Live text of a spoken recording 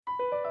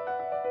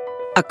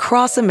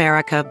Across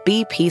America,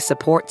 BP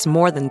supports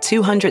more than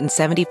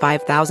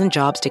 275,000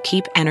 jobs to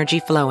keep energy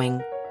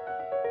flowing.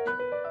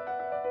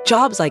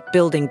 Jobs like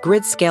building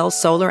grid-scale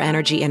solar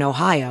energy in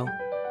Ohio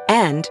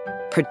and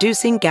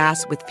producing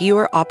gas with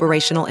fewer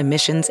operational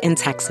emissions in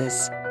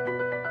Texas.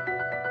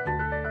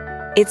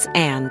 It's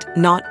and,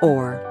 not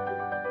or.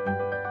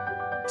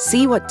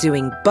 See what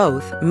doing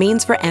both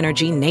means for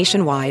energy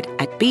nationwide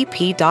at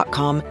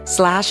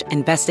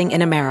bp.com/investing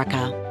in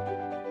America.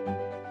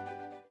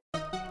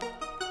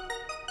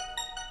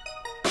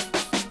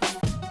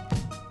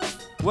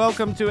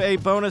 Welcome to a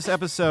bonus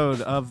episode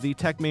of the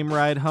Tech Meme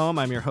Ride Home.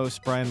 I'm your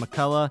host, Brian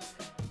McCullough.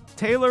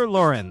 Taylor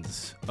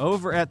Lorenz,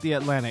 over at The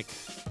Atlantic,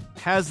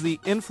 has the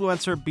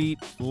influencer beat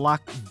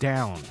locked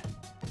down.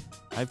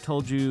 I've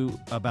told you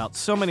about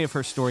so many of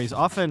her stories,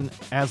 often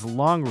as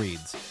long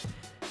reads.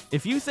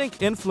 If you think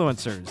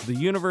influencers, the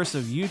universe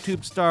of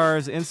YouTube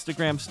stars,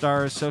 Instagram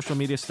stars, social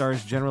media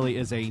stars generally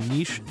is a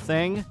niche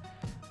thing,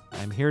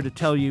 I'm here to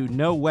tell you,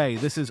 no way.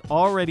 This is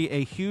already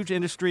a huge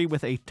industry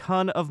with a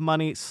ton of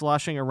money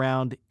sloshing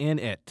around in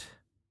it.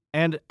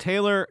 And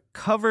Taylor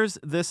covers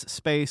this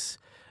space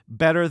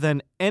better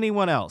than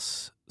anyone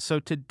else. So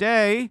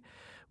today,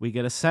 we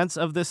get a sense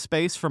of this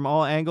space from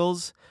all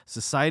angles,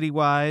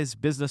 society-wise,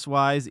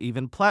 business-wise,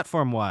 even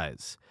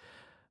platform-wise.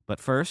 But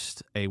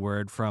first, a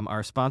word from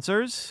our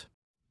sponsors.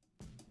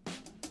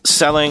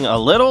 Selling a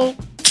little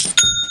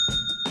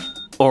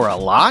or a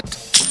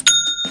lot?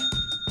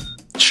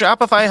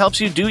 Shopify helps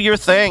you do your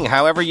thing,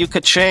 however you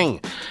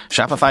ka-ching.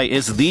 Shopify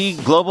is the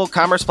global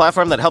commerce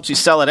platform that helps you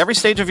sell at every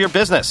stage of your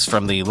business,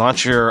 from the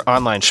launch your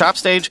online shop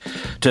stage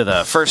to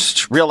the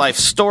first real-life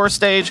store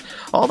stage,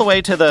 all the way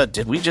to the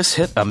did we just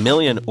hit 1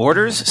 million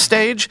orders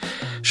stage?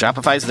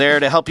 Shopify's there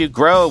to help you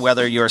grow,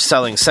 whether you're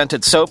selling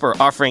scented soap or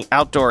offering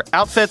outdoor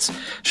outfits.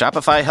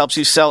 Shopify helps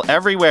you sell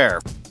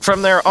everywhere.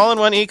 From their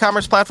all-in-one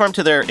e-commerce platform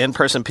to their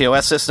in-person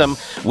POS system,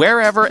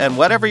 wherever and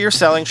whatever you're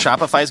selling,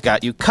 Shopify's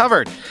got you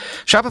covered.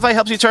 Shopify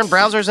helps you turn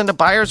browsers into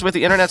buyers with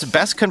the internet's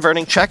best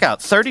converting checkout,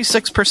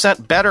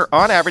 36% better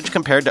on average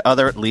compared to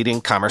other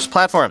leading commerce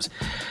platforms.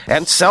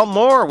 And sell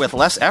more with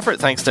less effort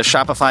thanks to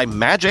Shopify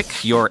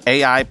Magic, your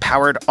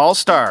AI-powered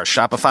all-star.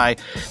 Shopify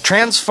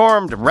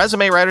transformed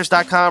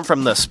ResumeWriters.com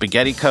from the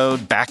spaghetti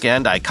code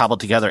backend I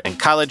cobbled together in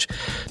college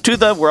to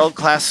the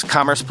world-class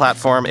commerce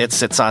platform it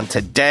sits on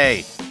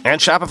today. And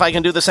Shopify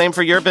can do the same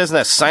for your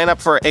business. Sign up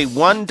for a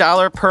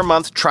 $1 per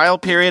month trial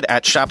period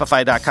at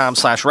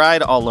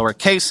shopify.com/ride, all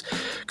lowercase.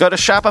 Go to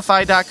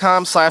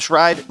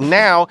shopify.com/ride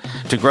now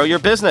to grow your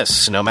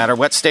business, no matter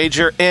what stage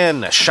you're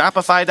in.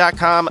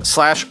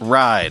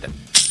 Shopify.com/ride.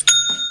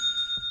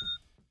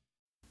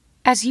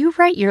 As you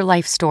write your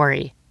life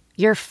story,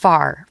 you're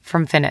far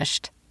from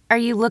finished. Are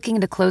you looking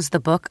to close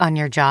the book on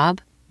your job?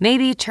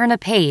 Maybe turn a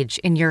page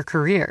in your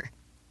career?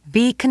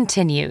 Be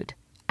continued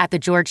at the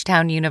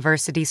Georgetown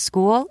University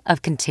School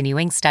of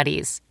Continuing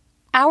Studies.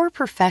 Our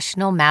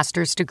professional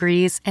master's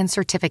degrees and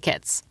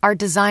certificates are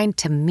designed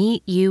to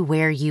meet you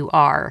where you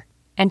are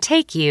and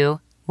take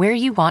you where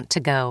you want to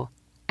go.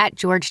 At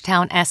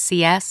Georgetown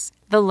SCS,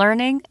 the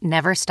learning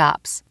never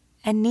stops,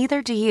 and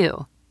neither do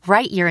you.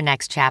 Write your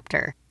next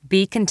chapter.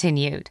 Be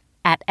continued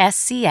at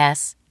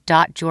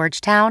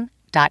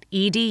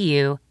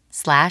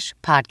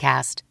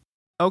scs.georgetown.edu/podcast.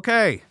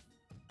 Okay,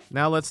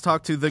 now let's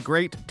talk to the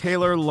great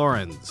Taylor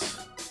Lorenz.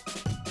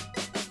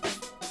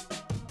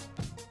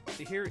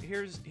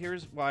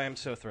 Here's why I'm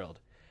so thrilled.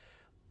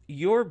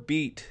 Your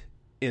beat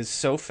is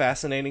so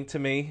fascinating to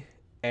me,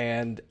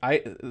 and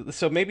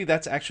so maybe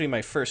that's actually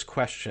my first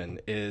question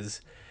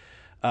is,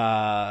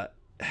 I'm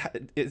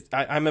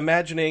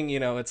imagining,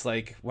 it's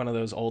like one of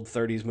those old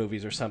 30s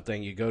movies or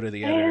something. You go to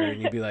the editor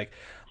and you'd be like,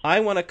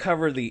 I want to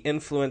cover the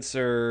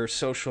influencer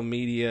social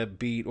media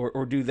beat,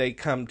 or do they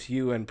come to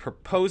you and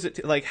propose it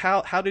to, like,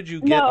 how did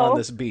you get on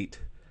this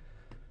beat?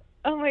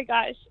 Oh my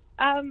gosh.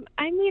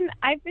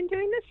 I've been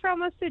doing this for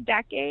almost a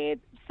decade,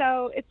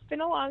 so it's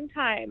been a long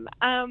time.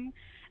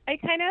 I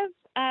kind of,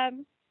 a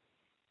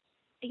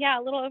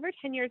little over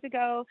 10 years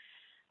ago,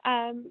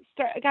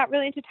 got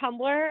really into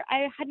Tumblr.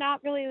 I had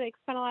not really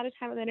spent a lot of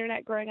time on the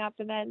internet growing up,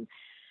 and then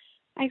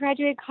I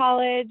graduated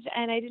college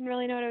and I didn't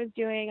really know what I was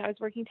doing. I was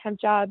working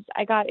temp jobs.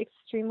 I got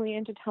extremely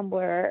into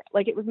Tumblr.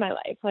 It was my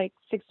life,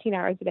 16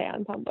 hours a day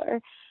on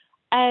Tumblr.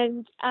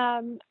 And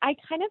I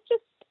kind of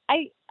just,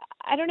 I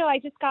don't know, I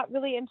just got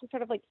really into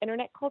sort of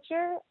internet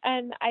culture,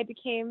 and I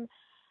became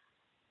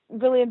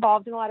really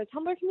involved in a lot of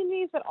Tumblr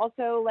communities, but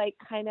also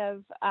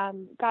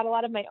got a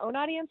lot of my own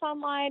audience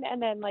online,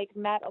 and then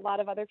met a lot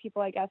of other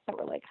people, I guess, that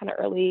were kind of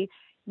early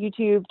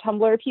YouTube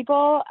Tumblr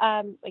people,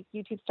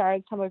 YouTube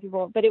stars, Tumblr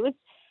people. But it was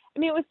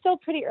still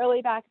pretty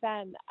early back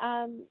then.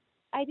 So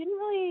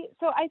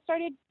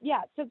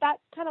that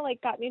kind of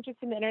got me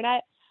interested in the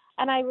internet,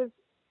 and I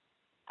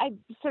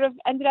sort of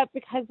ended up,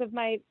 because of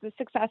the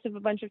success of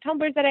a bunch of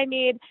Tumblrs that I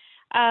made,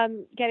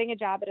 getting a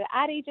job at an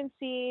ad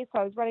agency.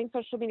 So I was running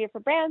social media for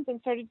brands and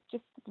started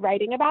just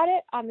writing about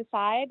it on the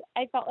side.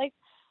 I felt like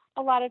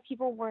a lot of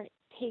people weren't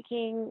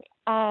taking,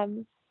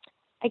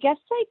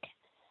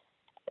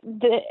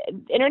 the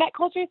internet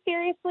culture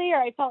seriously,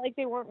 or I felt like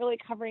they weren't really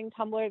covering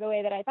Tumblr the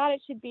way that I thought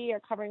it should be, or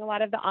covering a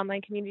lot of the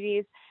online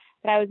communities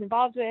that I was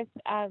involved with,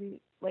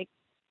 like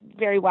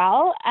very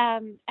well.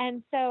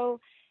 And so,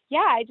 yeah,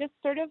 I just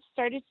sort of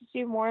started to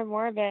do more and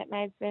more of it, and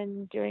I've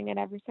been doing it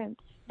ever since.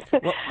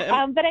 Well,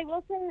 but I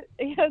will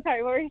say,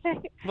 sorry, what were you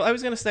saying? Well, I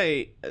was going to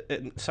say,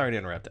 sorry to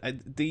interrupt.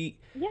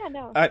 Yeah,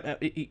 no.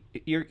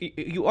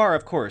 You are,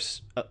 of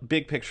course, a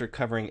big picture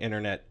covering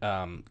internet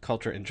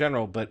culture in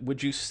general, but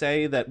would you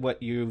say that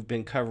what you've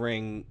been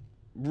covering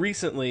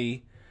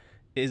recently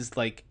is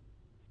like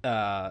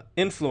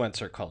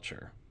influencer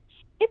culture?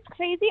 It's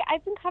crazy.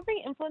 I've been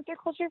covering influencer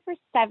culture for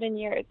 7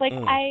 years. Like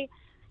I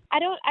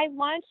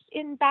launched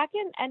back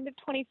in end of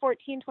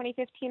 2014,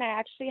 2015. I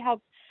actually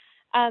helped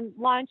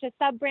launch a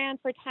sub-brand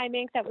for Time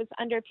Inc. that was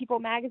under People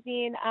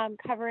Magazine,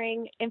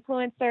 covering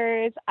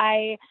influencers.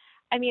 I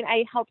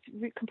helped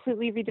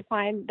completely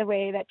redefine the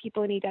way that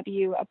people in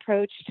EW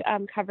approached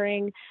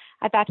covering.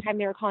 At that time,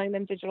 they were calling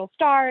them digital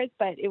stars,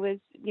 but it was,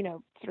 it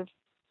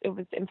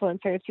was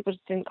influencers. People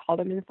just didn't call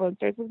them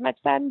influencers as much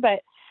then.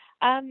 But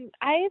I've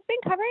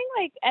been covering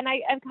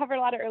I've covered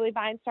a lot of early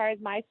Vine stars,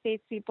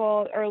 MySpace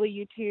people, early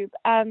YouTube.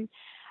 I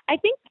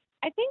think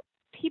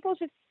people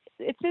just,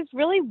 it's this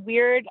really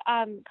weird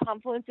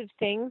confluence of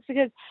things,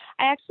 because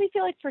I actually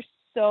feel like for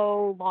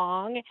so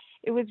long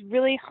it was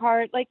really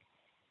hard. Like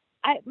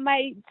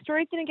my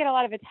stories didn't get a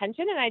lot of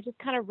attention, and I just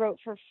kind of wrote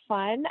for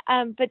fun.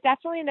 But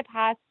definitely in the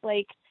past,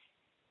 weirdly,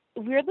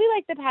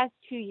 the past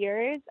 2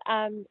 years,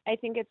 I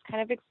think it's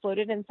kind of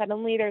exploded, and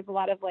suddenly there's a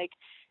lot of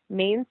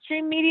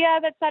mainstream media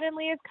that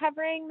suddenly is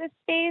covering this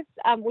space,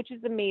 which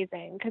is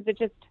amazing because it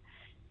just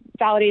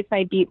validates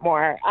my beat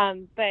more.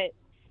 And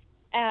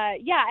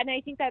I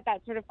think that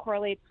sort of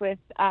correlates with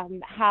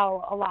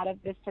how a lot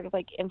of this sort of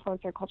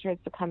influencer culture has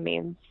become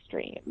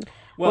mainstream,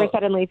 where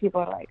suddenly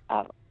people are like,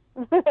 oh.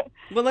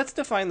 Well, let's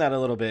define that a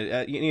little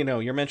bit.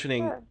 You're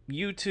mentioning Sure.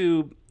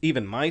 YouTube,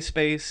 even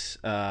MySpace,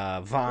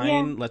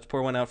 Vine. Yeah. Let's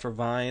pour one out for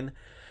Vine.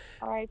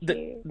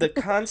 The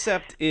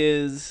concept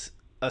is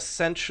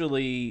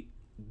essentially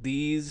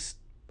these,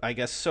 I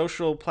guess,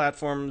 social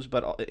platforms,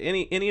 but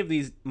any of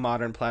these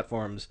modern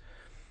platforms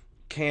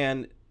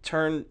can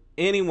turn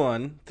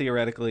anyone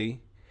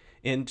theoretically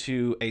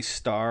into a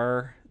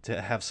star,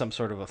 to have some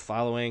sort of a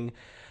following.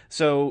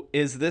 So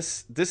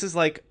this is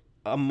like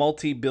a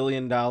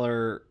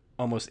multi-billion-dollar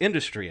almost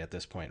industry at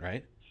this point,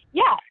 right?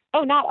 Yeah.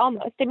 Oh, not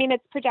almost. I mean,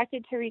 it's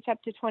projected to reach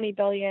up to 20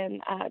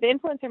 billion. The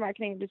influencer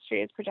marketing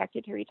industry is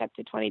projected to reach up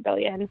to 20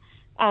 billion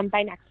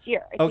by next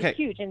year. It's a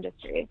huge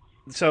industry.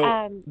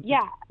 So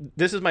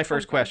this is my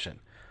first question.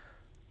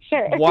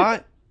 Sure.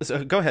 Why?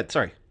 So, go ahead.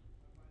 Sorry.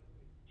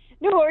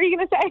 No, what were you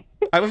going to say?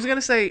 I was going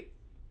to say,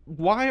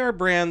 why are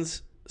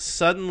brands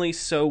suddenly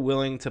so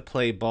willing to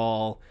play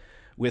ball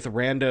with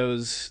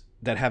randos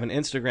that have an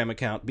Instagram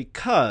account?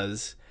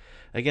 Because,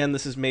 again,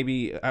 this is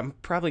I'm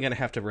probably going to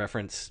have to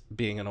reference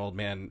being an old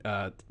man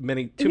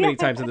many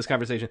times in this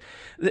conversation.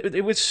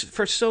 It was,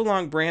 for so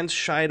long, brands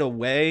shied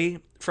away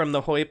from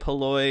the hoi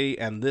polloi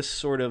and this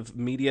sort of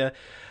media.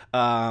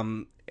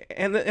 And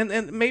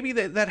maybe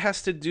that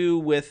has to do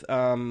with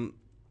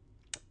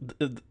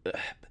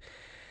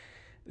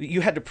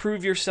you had to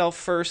prove yourself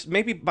first.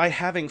 Maybe by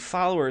having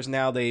followers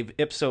now, they've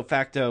ipso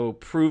facto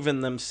proven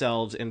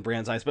themselves in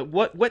brands' eyes. But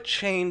what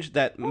changed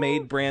that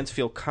made brands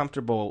feel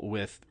comfortable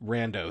with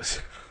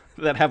randos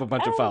that have a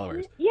bunch of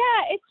followers? Yeah,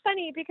 it's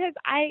funny because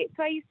I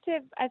used to,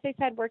 as I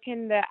said, work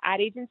in the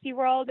ad agency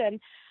world, and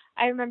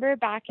I remember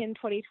back in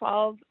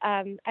 2012,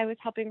 I was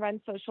helping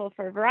run social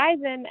for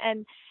Verizon,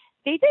 and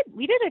we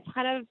did a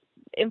ton of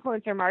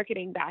influencer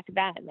marketing back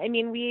then. I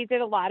mean, we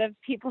did a lot of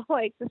people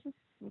this is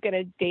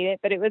gonna date it,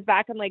 but it was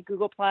back on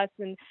Google Plus,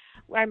 and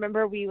I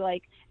remember we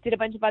did a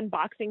bunch of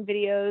unboxing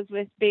videos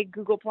with big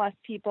Google Plus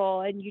people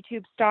and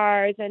YouTube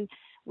stars, and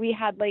we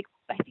had I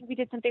think we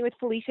did something with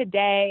Felicia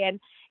Day, and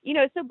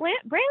so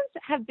brands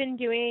have been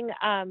doing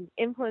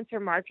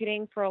influencer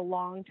marketing for a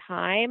long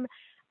time.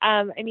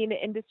 I mean,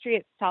 the industry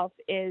itself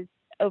is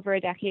over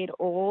a decade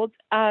old,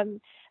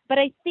 but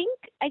I think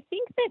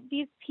that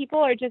these people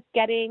are just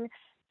getting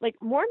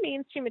more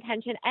mainstream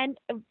attention, and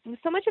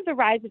so much of the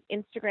rise of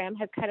Instagram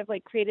has kind of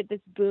created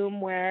this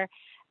boom where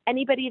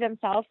anybody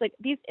themselves,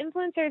 these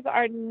influencers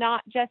are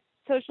not just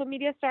social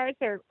media stars,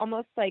 they're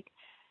almost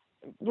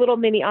little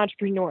mini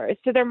entrepreneurs.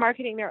 So they're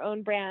marketing their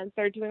own brands,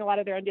 they're doing a lot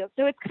of their own deals.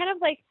 So it's kind of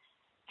I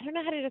don't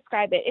know how to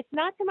describe it. It's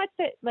not so much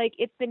that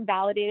it's been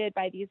validated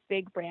by these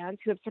big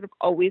brands who have sort of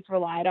always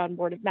relied on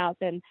word of mouth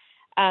and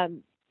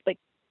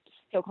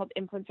so-called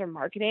influencer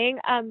marketing.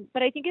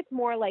 But I think it's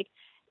more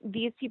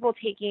these people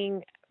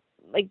taking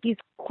these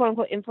quote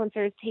unquote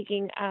influencers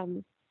taking,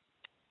 I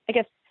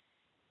guess,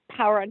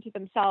 power unto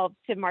themselves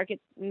to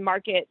market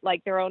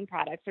their own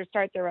products or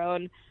start their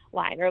own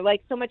line, or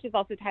so much is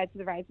also tied to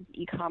the rise of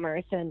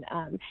e-commerce and,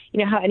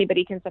 how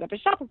anybody can set up a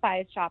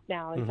Shopify shop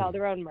now and sell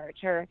their own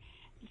merch or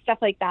stuff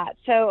like that.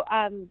 So,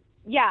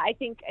 yeah, I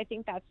think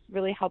that's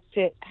really helped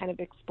it kind of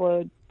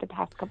explode the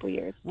past couple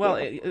years. Well,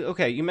 too.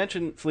 okay, you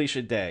mentioned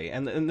Felicia Day,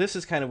 and this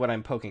is kind of what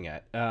I'm poking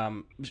at.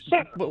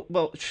 Sure.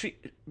 Well,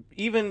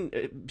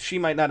 she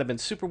might not have been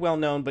super well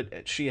known,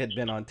 but she had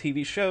been on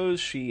TV shows.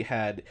 She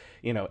had,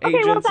 Okay, well,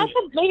 agents.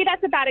 maybe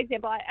that's a bad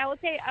example. I'll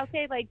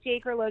say like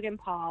Jake or Logan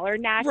Paul or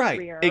Nash Right,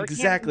 Greer or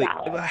exactly.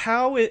 Cameron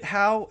Dallas.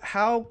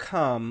 How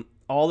come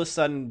all of a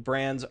sudden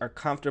brands are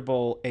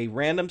comfortable a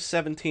random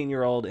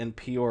 17-year-old in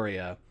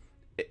Peoria,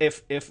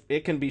 if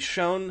it can be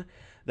shown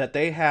that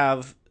they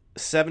have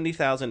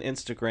 70,000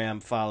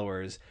 Instagram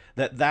followers,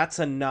 that's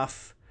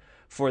enough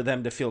for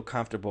them to feel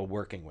comfortable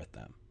working with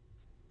them?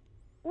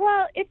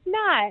 Well, it's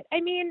not. I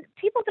mean,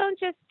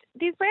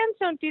 these brands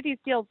don't do these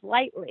deals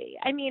lightly.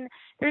 I memean,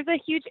 there's a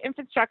huge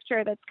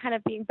infrastructure that's kind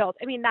of being built.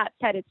 I mean, that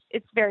said,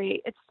 it's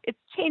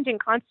changing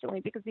constantly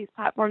because these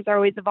platforms are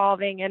always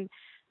evolving, and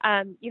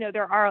there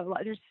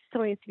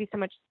still needs to be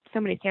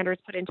so many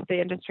standards put into the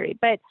industry.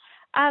 But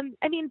I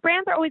mean,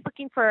 brands are always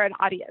looking for an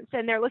audience,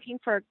 and they're looking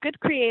for good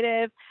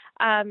creative,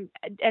 and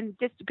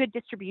good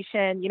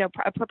distribution,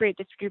 appropriate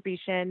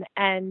distribution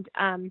and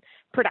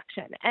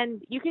production.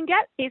 And you can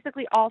get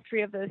basically all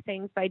three of those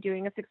things by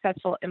doing a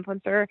successful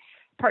influencer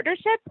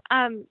partnership.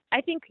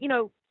 I think,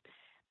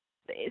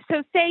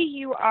 so say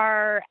you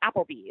are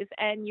Applebee's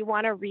and you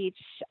want to reach,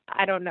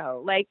 I don't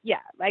know,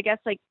 I guess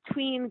like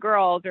tween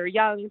girls or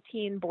young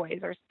teen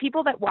boys or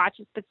people that watch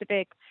a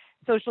specific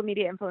social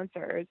media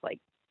influencers like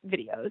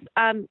videos.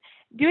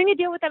 Doing a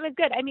deal with them is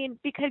good. I mean,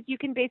 because you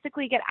can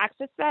basically get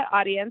access to that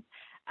audience.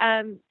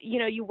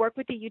 You work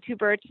with the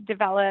YouTuber to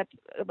develop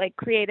like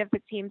creative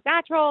that seems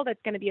natural,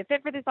 that's going to be a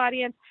fit for this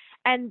audience,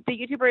 and the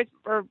YouTuber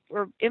or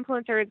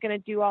influencer is going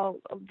to do all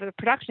of the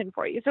production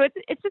for you. So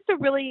it's just a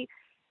really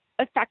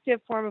effective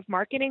form of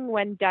marketing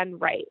when done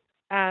right.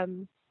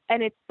 And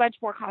it's much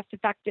more cost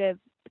effective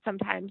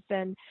sometimes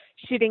than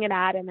shooting an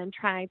ad and then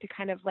trying to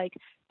kind of like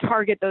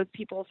target those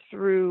people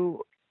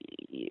through,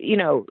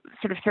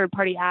 sort of third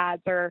party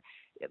ads or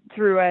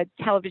through a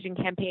television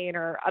campaign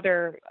or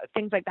other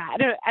things like that.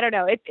 I don't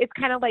know. It's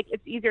kind of like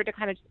it's easier to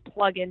kind of just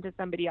plug into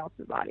somebody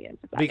else's audience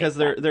because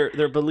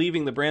they're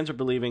believing, the brands are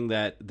believing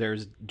that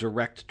there's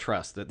direct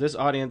trust, that this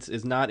audience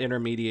is not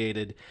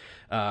intermediated.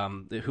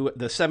 Who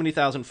the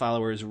 70,000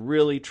 followers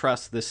really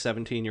trust this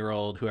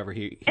 17-year-old, whoever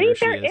he or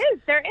she is.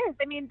 There is.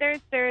 I mean,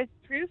 there's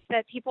proof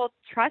that people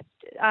trust.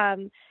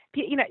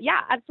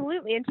 Yeah,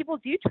 absolutely, and people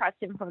do trust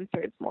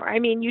influencers more. I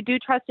mean, you do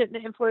trust an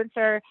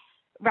influencer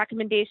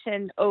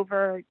recommendation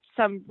over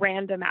some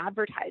random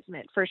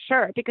advertisement for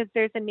sure, because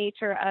there's a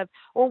nature of,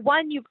 well,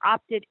 one, you've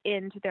opted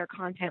into their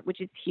content,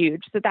 which is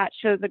huge, so that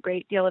shows a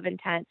great deal of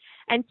intent,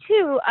 and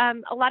two,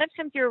 a lot of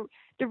times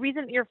the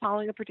reason that you're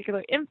following a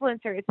particular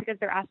influencer is because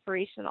they're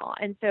aspirational,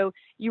 and so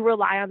you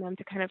rely on them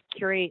to kind of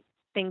curate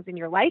things in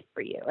your life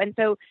for you, and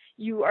so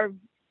you are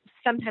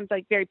sometimes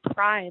like very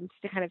primed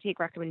to kind of take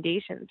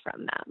recommendations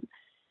from them.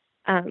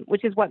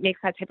 Which is what makes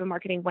that type of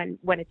marketing,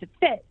 when it's a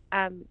fit,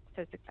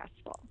 so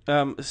successful.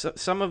 So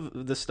some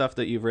of the stuff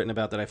that you've written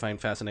about that I find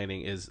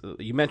fascinating is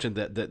you mentioned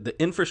that the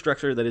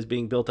infrastructure that is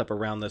being built up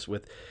around this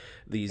with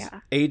these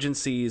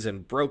agencies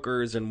and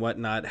brokers and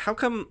whatnot. How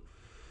come,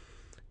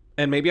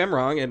 and maybe I'm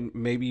wrong, and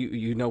maybe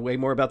you know way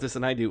more about this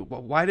than I do,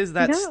 why does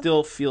that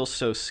still feel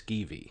so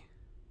skeevy?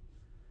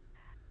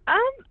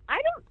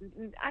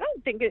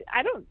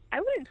 I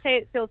wouldn't say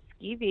it feels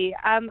skeevy.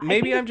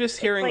 Maybe I'm just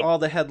hearing all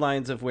the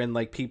headlines of when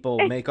like people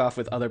make off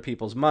with other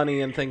people's money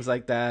and things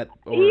like that.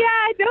 I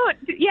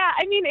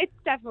mean, it's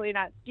definitely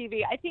not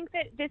skeevy. I think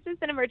that this is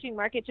an emerging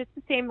market just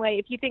the same way.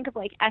 If you think of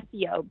like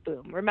SEO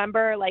boom,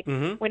 remember like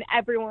when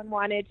everyone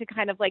wanted to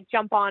kind of like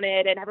jump on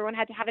it and everyone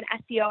had to have an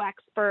SEO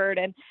expert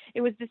and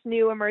it was this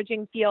new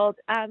emerging field.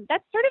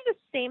 That's sort of the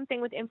same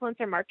thing with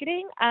influencer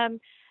marketing.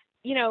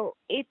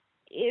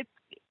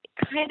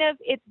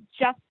 It's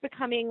just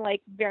becoming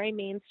like very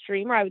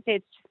mainstream, or I would say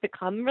it's just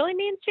become really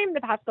mainstream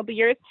the past couple of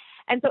years.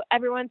 And so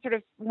everyone sort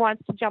of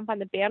wants to jump on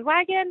the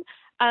bandwagon.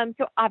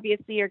 So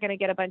obviously you're going to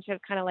get a bunch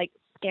of kind of like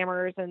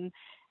scammers and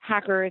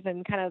hackers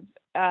and kind of,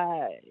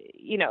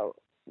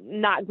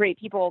 not great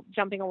people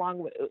jumping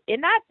along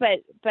in that.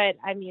 But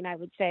I mean, I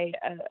would say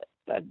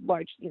a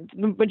large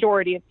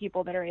majority of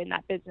people that are in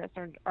that business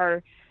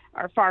are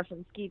far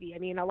from skeevy. I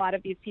mean, a lot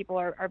of these people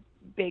are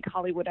big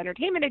Hollywood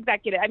entertainment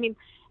executives. I mean,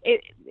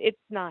 it's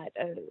not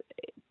a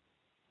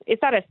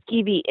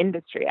skeevy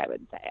industry, I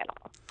would say, at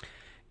all.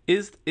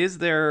 Is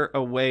there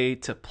a way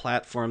to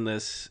platform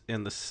this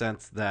in the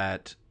sense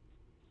that,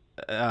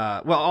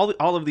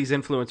 all of these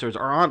influencers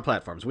are on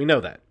platforms. We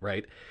know that,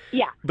 right?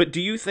 Yeah. But do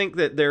you think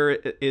that there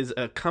is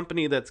a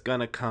company that's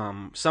going to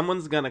come,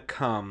 someone's going to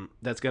come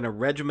that's going to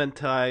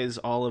regimentize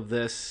all of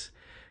this,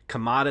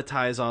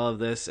 commoditize all of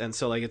this, and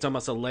so like it's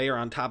almost a layer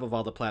on top of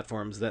all the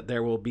platforms, that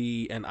there will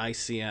be an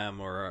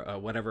ICM or a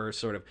whatever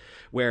sort of,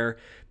 where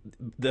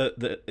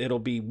it'll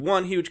be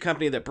one huge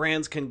company that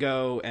brands can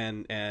go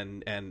and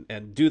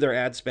do their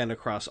ad spend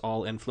across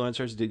all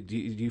influencers? Do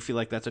you feel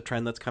like that's a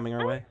trend that's coming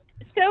our way?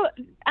 So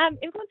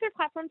influencer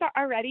platforms are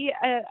already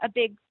a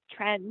big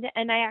trend.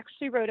 And I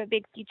actually wrote a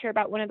big feature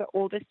about one of the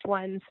oldest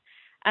ones,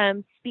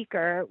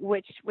 Speaker,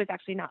 which was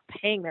actually not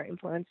paying their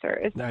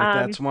influencers.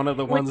 That's one of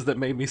the ones that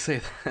made me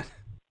say that.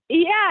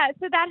 Yeah,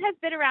 so that has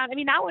been around. I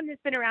mean, that one has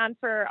been around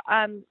for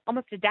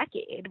almost a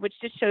decade, which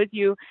just shows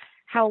you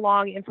how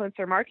long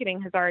influencer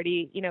marketing has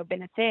already,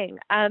 been a thing.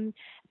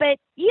 But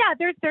yeah,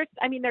 there's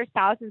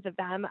thousands of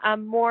them.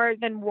 More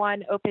than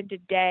one opened a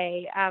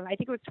day. I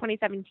think it was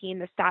 2017.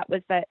 The stat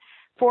was that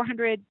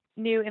 400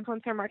 new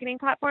influencer marketing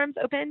platforms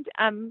opened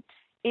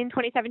in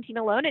 2017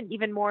 alone, and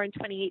even more in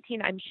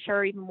 2018. I'm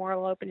sure even more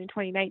will open in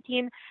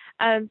 2019.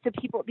 So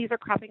these are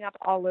cropping up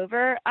all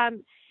over.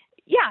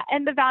 Yeah,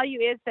 and the value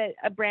is that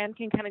a brand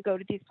can kind of go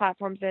to these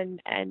platforms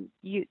and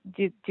you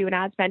do an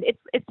ad spend.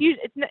 It's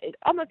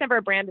almost never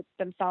a brand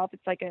themselves.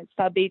 It's like a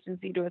sub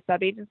agency to a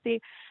sub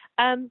agency.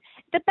 The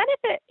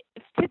benefit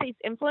to these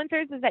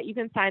influencers is that you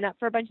can sign up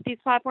for a bunch of these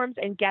platforms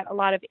and get a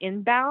lot of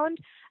inbound,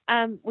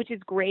 which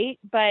is great.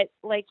 But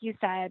like you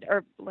said,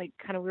 or like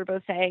kind of we were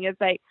both saying, is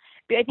like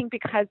I think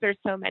because there's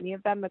so many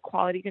of them, the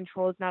quality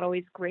control is not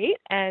always great.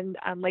 And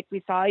like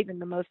we saw, even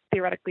the most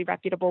theoretically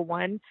reputable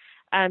one,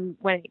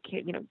 when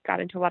it got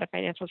into a lot of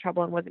financial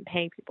trouble and wasn't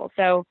paying people.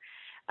 So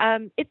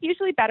it's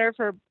usually better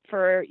for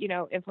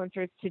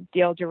influencers to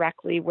deal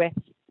directly with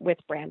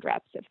brand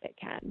reps if they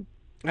can.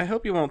 I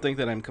hope you won't think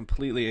that I'm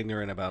completely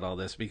ignorant about all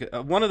this,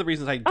 because one of the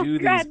reasons I do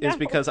these is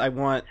because I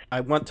want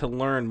to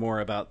learn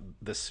more about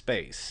the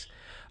space.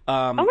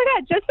 Oh my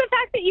God, just the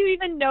fact that you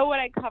even know what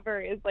I cover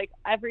is like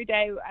every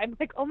day. I'm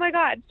like, oh my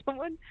God,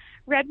 someone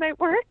read my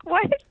work?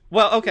 What?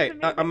 Well, okay,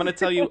 I'm going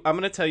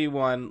to tell you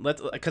one,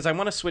 because I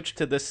want to switch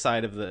to this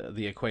side of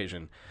the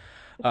equation.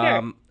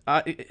 Sure.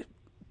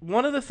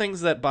 One of the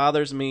things that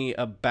bothers me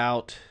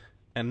about,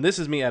 and this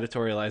is me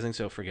editorializing,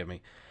 so forgive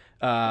me.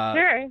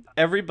 Sure.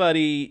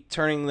 Everybody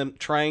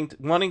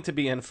wanting to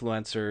be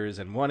influencers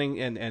and wanting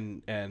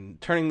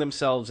and turning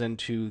themselves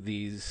into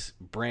these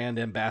brand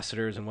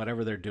ambassadors and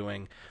whatever they're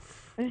doing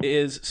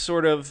is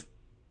sort of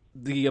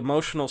the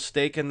emotional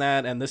stake in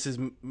that. And this is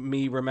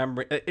me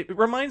remembering. It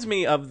reminds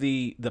me of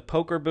the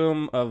poker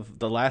boom of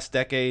the last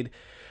decade,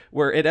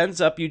 where it ends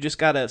up you just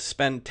got to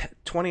spend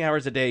 20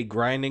 hours a day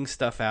grinding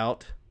stuff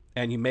out,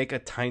 and you make a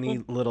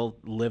tiny little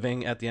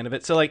living at the end of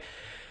it. So like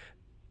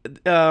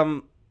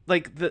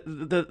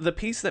the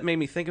piece that made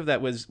me think of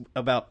that was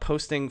about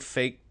posting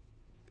fake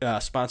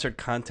sponsored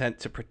content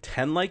to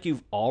pretend like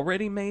you've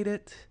already made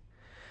it.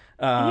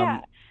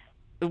 Yeah.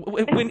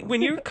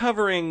 When you're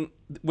covering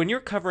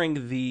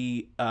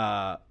the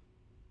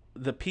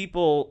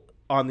people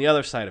on the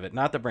other side of it,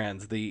 not the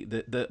brands, the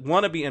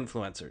wannabe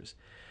influencers,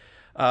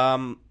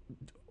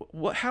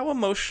 how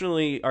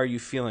emotionally are you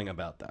feeling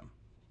about them?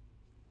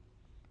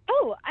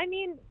 Oh, I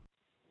mean,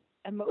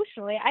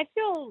 emotionally, I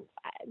feel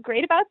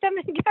great about them,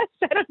 I guess.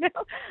 I don't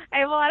know. I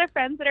have a lot of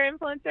friends that are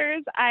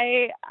influencers.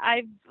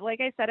 I've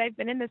like I said, I've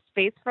been in this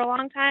space for a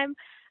long time.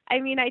 I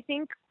mean, I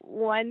think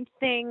one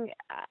thing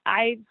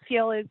I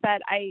feel is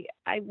that I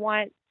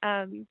want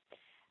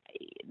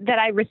that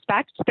I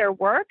respect their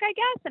work, I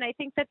guess, and I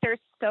think that there's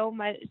so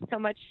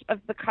much of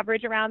the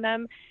coverage around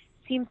them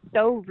seems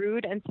so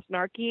rude and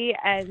snarky,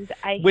 and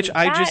which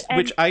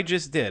I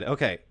just did.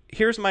 Okay,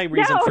 here's my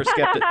reason for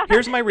skepticism.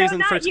 Here's my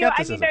reason for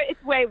skepticism. I mean,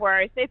 it's way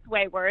worse. It's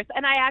way worse.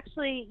 And I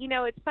actually,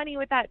 it's funny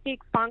with that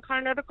fake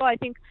SponCon article. I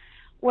think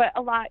what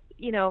a lot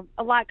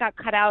got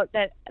cut out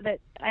that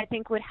I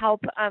think would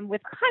help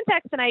with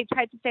context. And I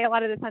tried to say a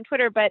lot of this on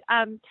Twitter, but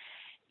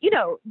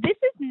this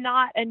is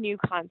not a new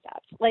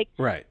concept. Like,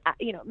 right.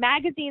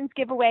 Magazines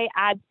give away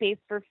ad space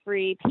for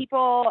free.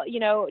 People,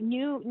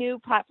 new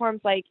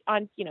platforms like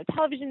on,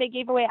 television, they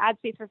gave away ad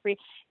space for free.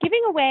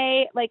 Giving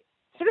away, like,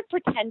 sort of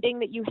pretending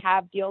that you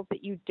have deals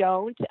that you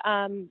don't,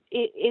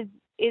 is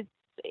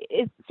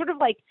sort of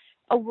like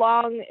a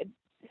long.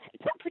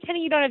 It's not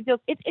pretending you don't have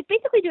deals. It's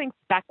basically doing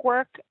spec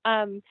work.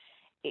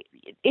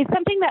 It's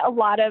something that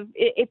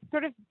it's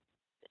sort of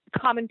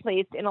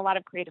commonplace in a lot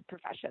of creative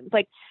professions.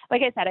 Like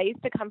I said, I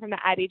used to come from the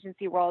ad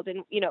agency world,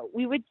 and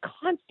we would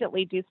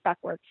constantly do spec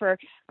work for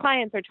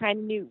clients or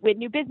trying to win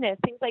new business,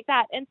 things like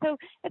that. And so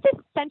it's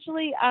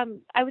essentially,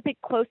 I would say,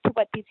 close to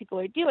what these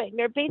people are doing.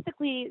 They're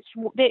basically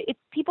it's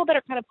people that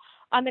are kind of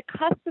on the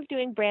cusp of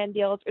doing brand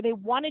deals, or they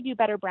want to do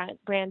better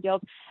brand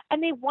deals,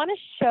 and they want to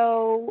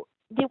show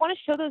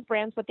those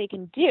brands what they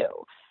can do.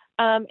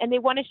 And they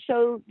want to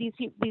show these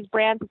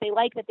brands that they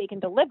like, that they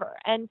can deliver.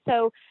 And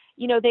so,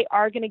 they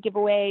are going to give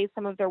away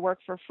some of their work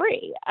for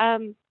free.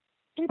 And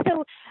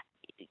so,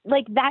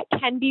 like, that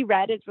can be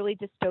read as really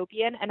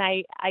dystopian. And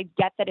I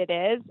get that it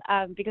is,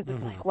 because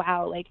it's like,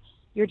 wow, like,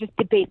 you're just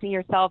debasing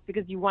yourself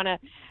because you want to,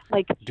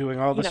 like, doing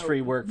all this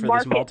free work for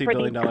this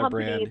multi-billion-dollar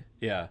brand.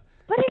 Yeah.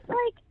 But it's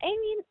like, I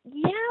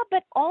mean, yeah,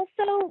 but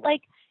also,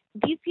 like,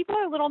 these people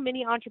are little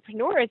mini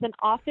entrepreneurs, and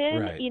often,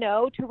 right.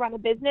 To run a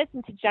business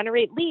and to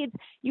generate leads,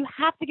 you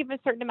have to give a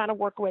certain amount of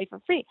work away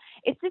for free.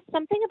 It's just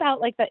something about,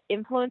 like, the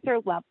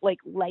influencer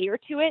layer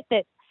to it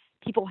that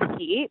people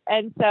hate.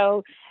 And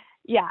so,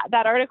 yeah,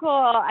 that article,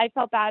 I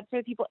felt bad for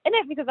the people in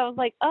it, because I was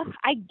like, oh,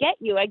 I get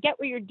you. I get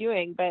what you're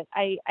doing. But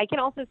I can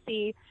also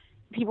see,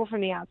 people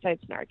from the outside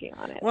snarking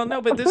on it. Well,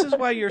 no, but this is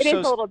why you're it is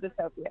a little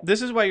dystopian.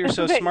 This is why you're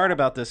so smart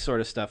about this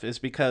sort of stuff, is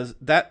because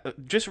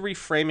that just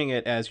reframing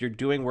it as you're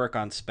doing work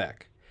on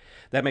spec,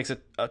 that makes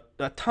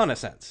a ton of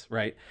sense,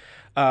 right?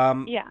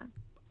 Yeah.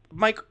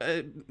 Mike,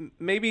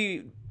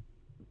 maybe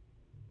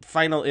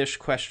final-ish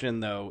question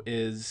though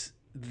is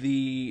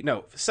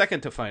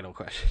second to final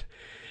question.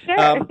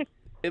 Sure.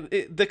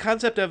 The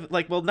concept of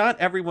like, well, not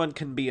everyone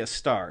can be a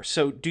star.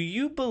 So do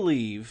you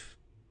believe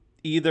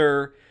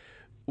either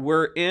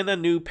we're in a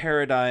new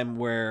paradigm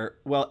where,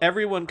 well,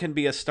 everyone can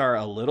be a star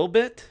a little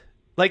bit?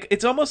 Like,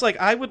 it's almost like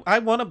I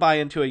want to buy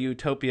into a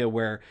utopia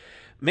where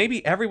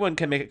maybe everyone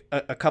can make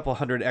a couple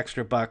 $100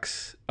 extra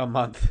bucks a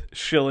month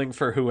shilling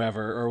for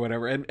whoever or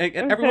whatever. And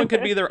everyone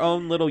can be their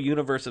own little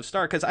universe of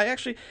star. Because I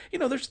actually,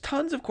 there's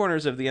tons of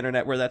corners of the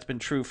internet where that's been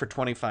true for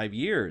 25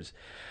 years.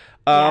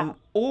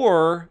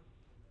 Or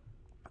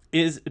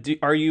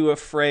are you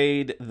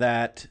afraid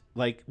that,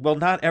 like, well,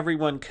 not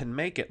everyone can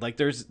make it? Like,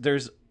 there's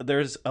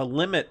a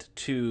limit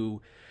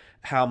to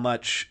how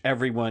much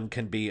everyone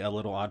can be a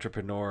little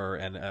entrepreneur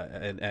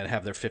and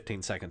have their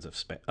 15 seconds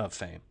of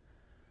fame.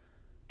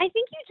 I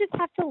think you just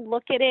have to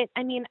look at it.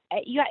 I mean,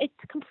 it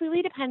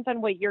completely depends on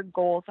what your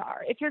goals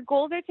are. If your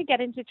goals are to get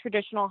into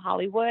traditional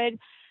Hollywood,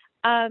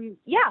 becoming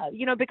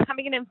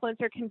an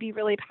influencer can be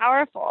really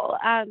powerful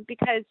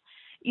because,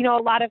 a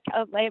lot of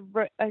I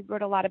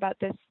wrote a lot about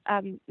this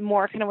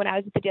more kind of when I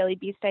was at the Daily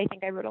Beast. I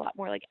think I wrote a lot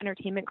more like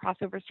entertainment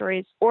crossover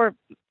stories, or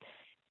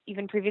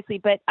even previously.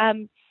 But I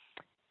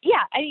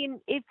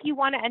mean, if you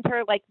want to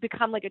enter, like,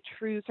 become like a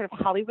true sort of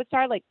Hollywood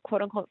star, like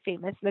quote unquote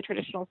famous in the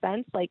traditional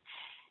sense, like,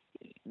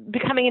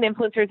 becoming an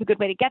influencer is a good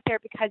way to get there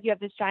because you have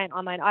this giant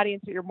online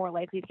audience, so you're more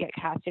likely to get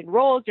cast in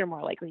roles, you're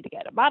more likely to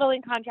get a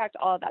modeling contract,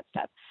 all of that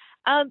stuff.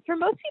 For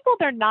most people,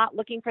 they're not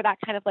looking for that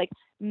kind of like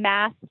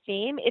mass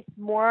fame. It's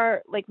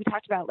more like we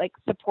talked about, like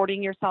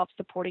supporting yourself,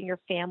 supporting your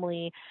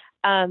family,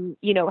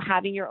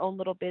 having your own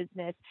little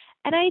business.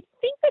 And I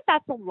think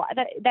that's a lot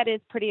that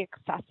is pretty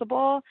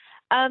accessible.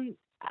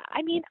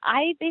 I mean,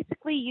 I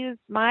basically use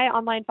my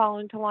online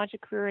following to launch a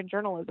career in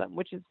journalism,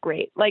 which is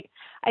great. Like,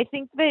 I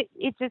think that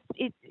it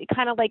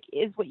kind of like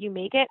is what you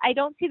make it. I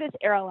don't see this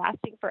era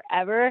lasting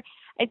forever.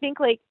 I think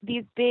like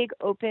these big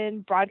open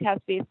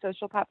broadcast-based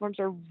social platforms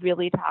are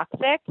really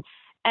toxic,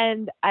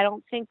 and I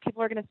don't think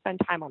people are going to spend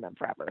time on them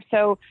forever.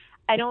 So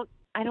I don't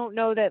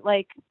know that,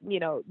 like,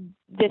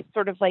 this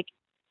sort of like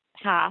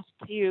path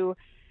to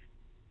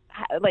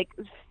like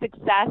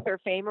success or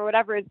fame or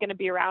whatever is going to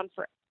be around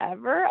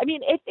forever. I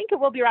mean, I think it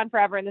will be around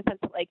forever in the sense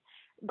that, like,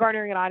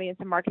 garnering an audience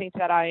and marketing to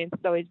that audience is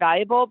always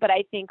valuable. But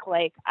I think,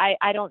 like,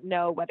 I don't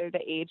know whether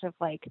the age of,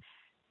 like,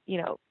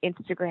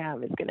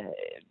 Instagram is going to,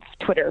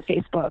 Twitter,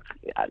 Facebook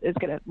is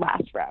going to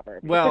last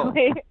forever. Well,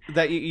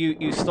 that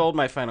you stole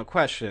my final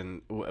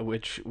question,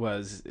 which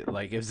was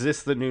like, is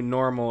this the new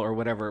normal or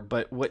whatever?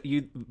 But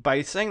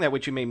by saying that,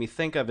 what you made me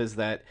think of is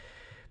that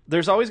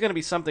there's always going to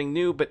be something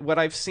new, but what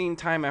I've seen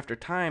time after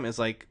time is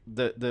like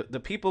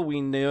the people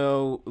we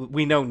know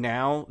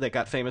now that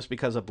got famous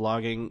because of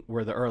blogging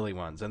were the early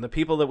ones, and the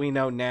people that we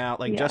know now,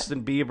 like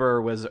Justin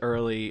Bieber, was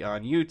early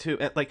on YouTube.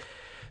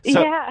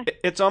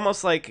 It's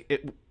almost like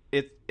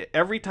it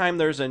every time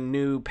there's a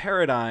new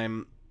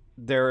paradigm,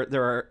 there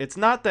are. It's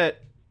not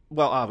that.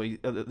 Well,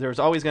 obviously, there's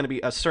always going to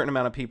be a certain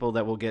amount of people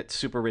that will get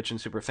super rich and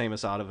super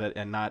famous out of it,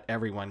 and not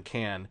everyone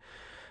can.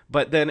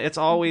 But then it's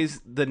always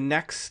the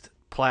next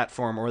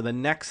platform or the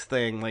next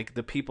thing, like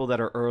the people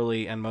that are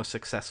early and most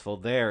successful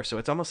there. So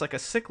it's almost like a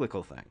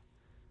cyclical thing.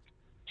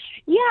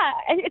 Yeah,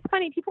 it's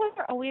funny. People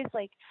are always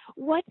like,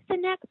 what's the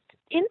next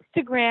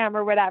Instagram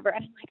or whatever?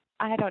 And I'm like,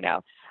 I don't know.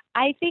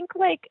 I think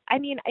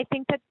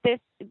that this,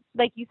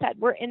 like you said,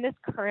 we're in this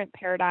current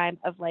paradigm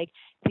of like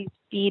these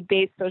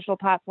feed-based social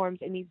platforms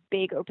and these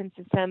big open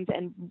systems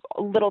and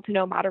little to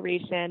no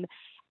moderation.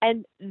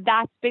 And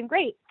that's been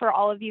great for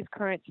all of these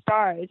current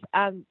stars.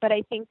 But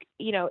I think,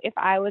 if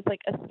I was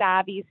like a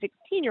savvy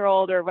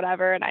 16-year-old or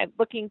whatever, and I'm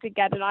looking to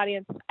get an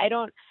audience, I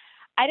don't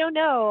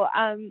know.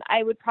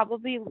 I would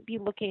probably be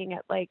looking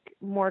at like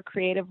more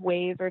creative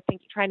ways or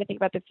trying to think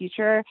about the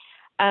future.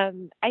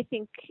 I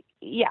think,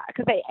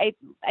 because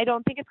I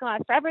don't think it's going to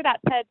last forever. That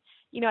said,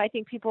 I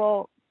think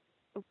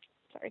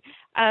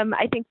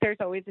I think there's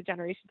always a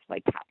generation to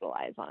like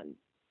capitalize on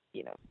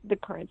the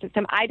current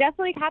system. I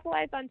definitely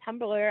capitalized on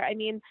Tumblr. I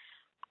mean,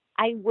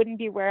 I wouldn't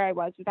be where I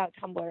was without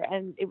Tumblr,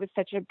 and it was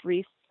such a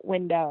brief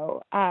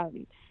window.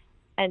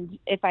 And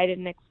if I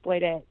didn't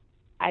exploit it,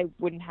 I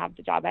wouldn't have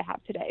the job I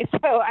have today.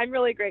 So I'm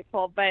really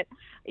grateful. But,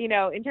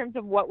 in terms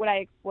of what would I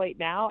exploit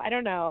now, I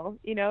don't know.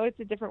 It's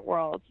a different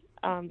world.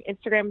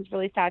 Instagram is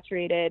really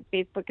saturated.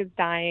 Facebook is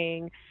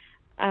dying.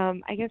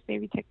 I guess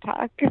maybe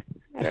TikTok.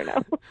 I don't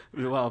know.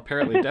 Well,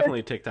 apparently,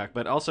 definitely TikTok,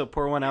 but also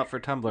pour one out for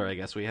Tumblr. I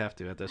guess we have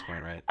to at this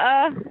point, right?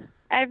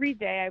 Every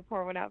day I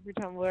pour one out for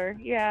Tumblr.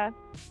 Yeah.